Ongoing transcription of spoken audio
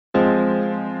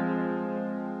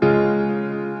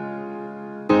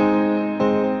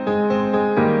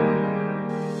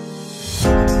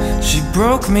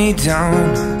broke me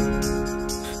down.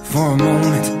 For a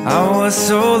moment I was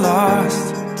so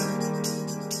lost,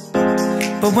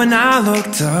 but when I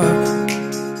looked up,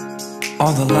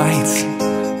 all the lights,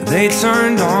 they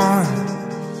turned on.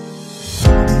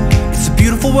 It's a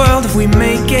beautiful world if we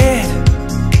make it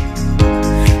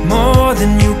more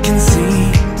than you can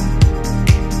see.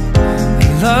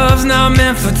 Love's not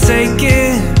meant for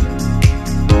taking,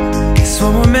 it's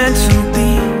what we're meant to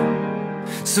be.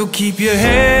 So keep your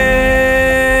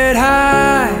head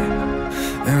high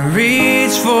and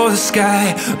reach for the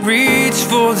sky, reach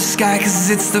for the sky, 'cause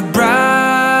it's the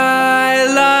bright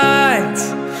lights.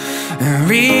 And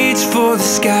reach for the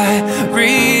sky,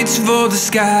 reach for the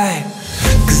sky,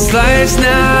 'cause life's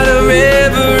not a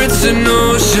river, it's an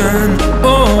ocean.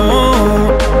 Oh,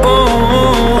 oh,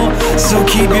 oh. So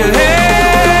keep your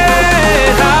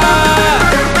head high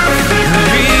and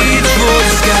reach for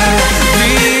the sky,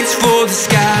 reach for the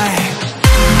sky.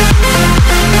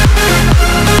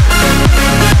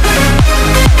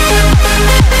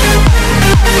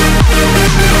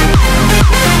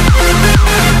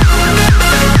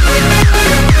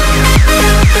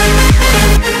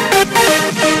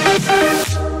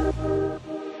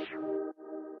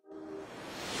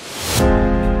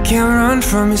 Can't run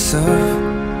from yourself,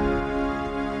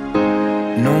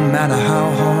 no matter how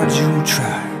hard you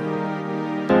try.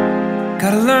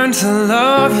 Gotta learn to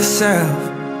love yourself,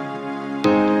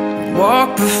 walk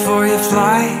before you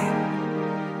fly.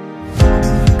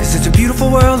 'Cause it's a beautiful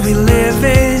world we live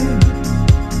in,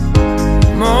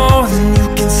 more than you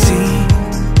can see.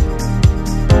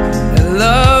 And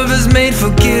love is made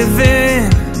for giving,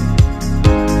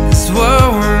 it's what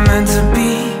we're meant to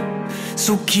be.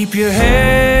 So keep your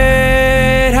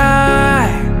head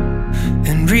high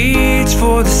and reach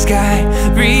for the sky,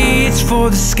 reach for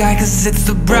the sky, 'cause it's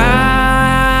the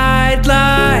bright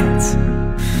lights.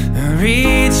 And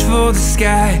reach for the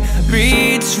sky,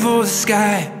 reach for the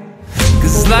sky,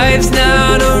 'cause life's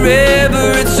not a river,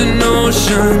 it's an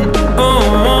ocean.